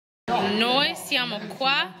Noi siamo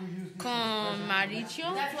qua con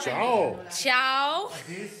Mauricio. Ciao! Ciao!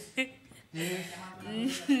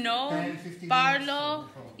 No parlo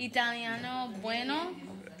italiano bueno.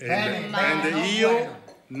 And io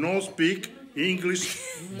no speak English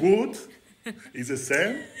good. Is the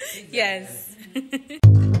same? Yes.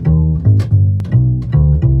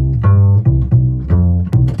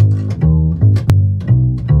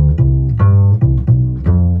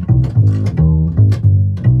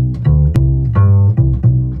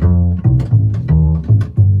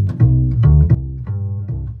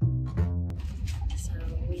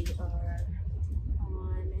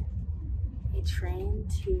 Train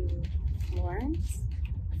to Florence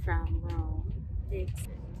from Rome. It's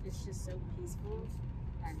just so peaceful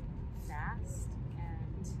and fast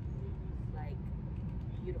and like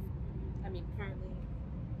beautiful. I mean, currently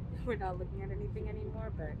we're not looking at anything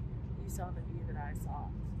anymore, but you saw the view that I saw.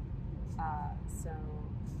 So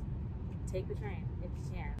take the train if you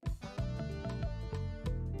can.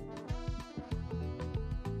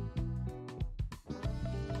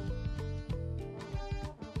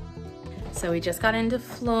 So we just got into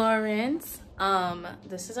Florence.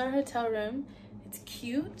 This is our hotel room. It's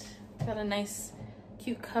cute. Got a nice,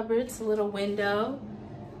 cute cupboards, a little window.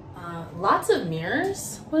 Lots of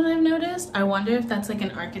mirrors, what I've noticed. I wonder if that's like an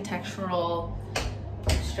architectural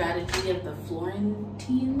strategy of the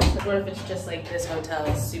Florentines, or if it's just like this hotel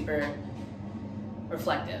is super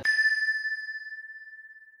reflective.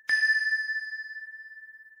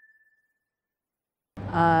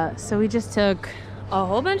 So we just took a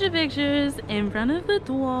whole bunch of pictures in front of the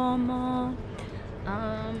Duomo.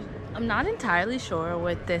 I'm not entirely sure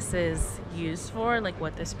what this is used for, like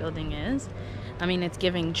what this building is. I mean, it's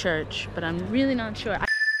giving church, but I'm really not sure.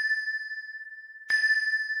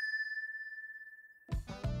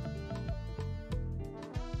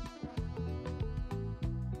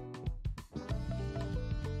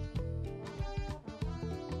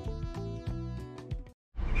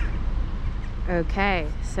 Okay,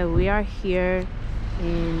 so we are here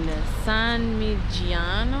in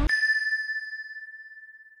Gimigiano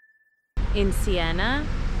in Siena,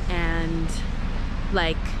 and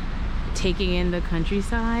like taking in the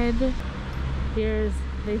countryside. They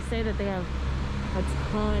say that they have a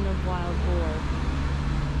ton of wild boar.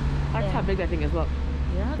 That's how big that thing is, look.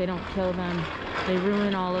 Yeah, they don't kill them. They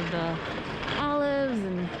ruin all of the olives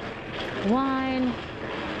and wine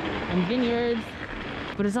and vineyards.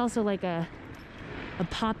 But it's also like a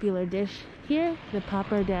popular dish here, the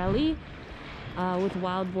Papardelle, with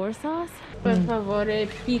wild boar sauce. Per favore,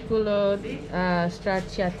 piccolo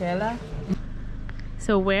stracciatella.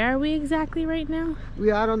 So where are we exactly right now? We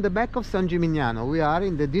are on the back of San Gimignano. We are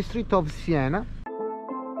in the district of Siena.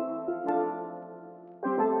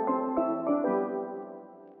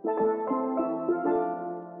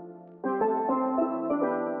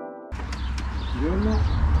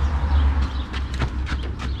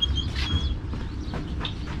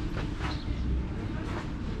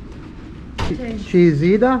 She's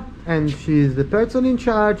Ida, and she's the person in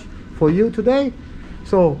charge for you today.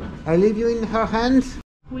 So I leave you in her hands.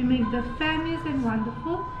 We make the famous and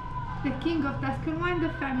wonderful. The king of Tuscan wine, the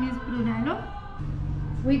famous Brunello.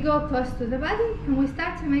 We go close to the body and we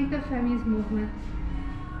start to make the famous movement.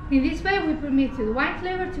 In this way we permit the wine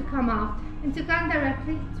flavor to come out and to come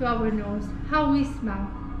directly to our nose. How we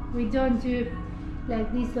smell. We don't do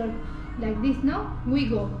like this or like this, no. We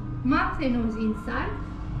go mouth and nose inside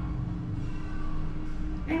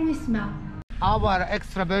and we smell. Our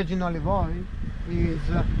extra virgin olive oil is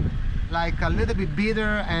like a little bit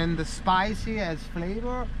bitter and spicy as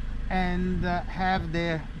flavor, and have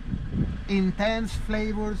the intense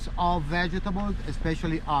flavors of vegetables,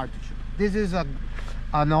 especially artichoke. This is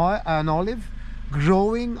an olive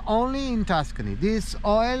growing only in Tuscany. This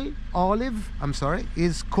olive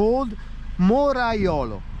is called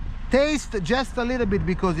amaya.olu. Taste just a little bit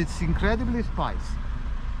because it's incredibly spicy.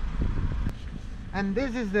 And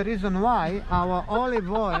this is the reason why our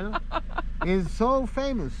olive oil is so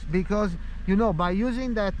famous, because you know, by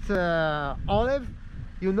using that olive,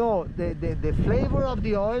 you know, the flavor of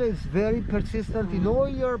the oil is very persistent in all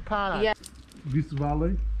your palate. Yeah. This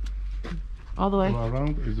valley All the way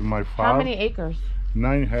around is my farm. How many acres?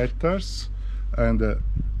 9 hectares, and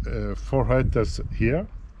 4 hectares here,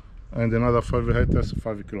 and another 5 hectares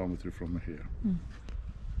 5 kilometers from here.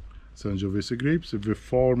 Sangiovese grapes. The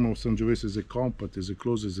form of Sangiovese is a compact, is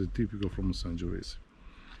close, is typical from Sangiovese.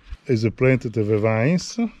 Is planted the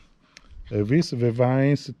vines. This the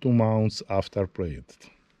vines 2 months after planted.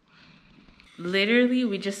 Literally,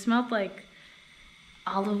 we just smelled like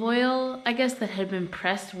olive oil, I guess, that had been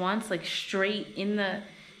pressed once, like straight in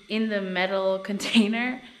the metal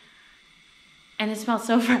container. and it smells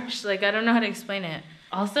so fresh. Like, I don't know how to explain it.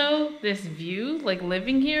 Also, this view, like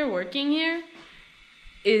living here, working here,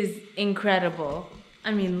 is incredible.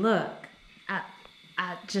 I mean, look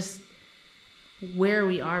at just where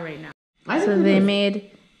we are right now. So they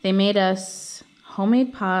made us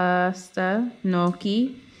homemade pasta,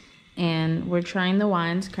 gnocchi, and we're trying the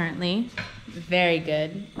wines currently. Very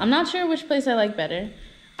good. I'm not sure which place I like better.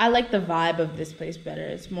 I like the vibe of this place better.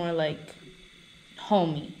 It's more like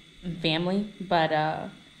homey, family, but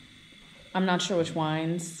I'm not sure which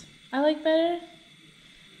wines I like better.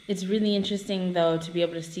 It's really interesting though to be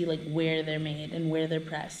able to see like where they're made and where they're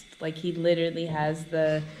pressed. Like he literally has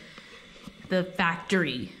the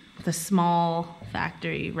factory, the small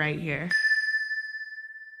factory right here.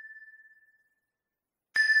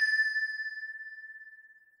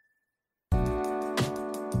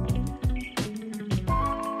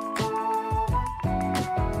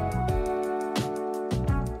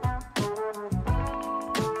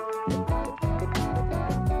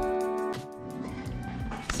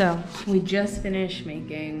 So we just finished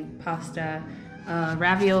making pasta,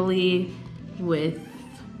 ravioli with,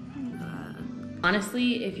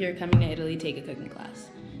 honestly, if you're coming to Italy, take a cooking class.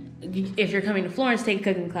 If you're coming to Florence, take a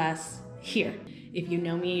cooking class here. If you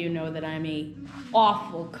know me, you know that I'm a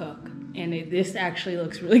awful cook, and this actually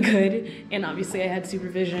looks really good, and obviously I had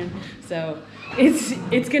supervision, so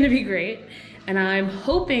it's gonna be great. And I'm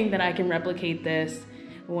hoping that I can replicate this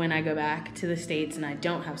when I go back to the States and I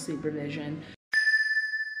don't have supervision.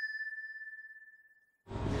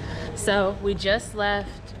 So we just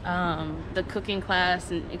left the cooking class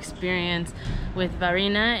and experience with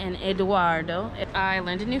Varina and Edoardo. I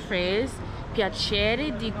learned a new phrase,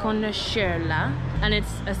 piacere di conoscerla, and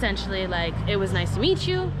it's essentially like, it was nice to meet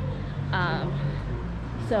you.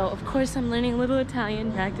 So of course I'm learning a little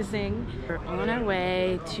Italian, practicing. We're on our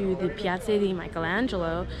way to the Piazza di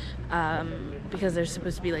Michelangelo because there's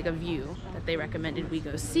supposed to be like a view that they recommended we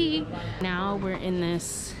go see. Now we're in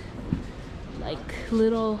this like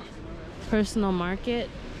little personal market.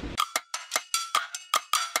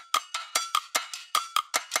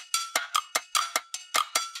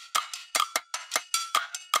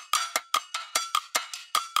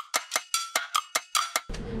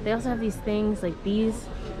 They also have these things like these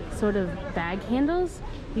sort of bag handles.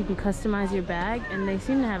 You can customize your bag, and they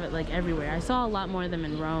seem to have it like everywhere. I saw a lot more of them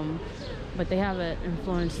in Rome, but they have it in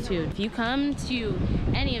Florence too. If you come to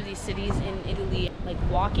any of these cities in Italy, like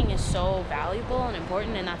walking is so valuable and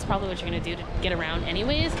important, and that's probably what you're gonna do to get around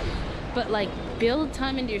anyways. But like build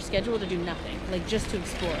time into your schedule to do nothing, like just to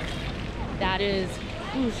explore. That is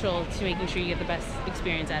crucial to making sure you get the best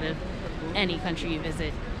experience out of any country you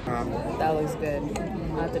visit. That looks good.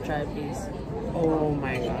 I'll have to try a piece. Oh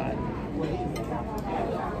my god.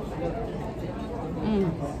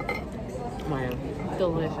 Man,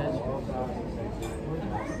 delicious.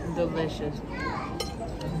 Delicious.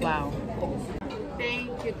 Wow.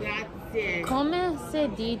 Thank you, grazie. Come se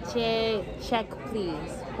dice check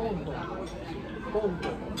please? Ponto. Ponto.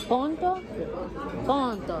 Ponto?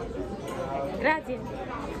 Ponto. Grazie.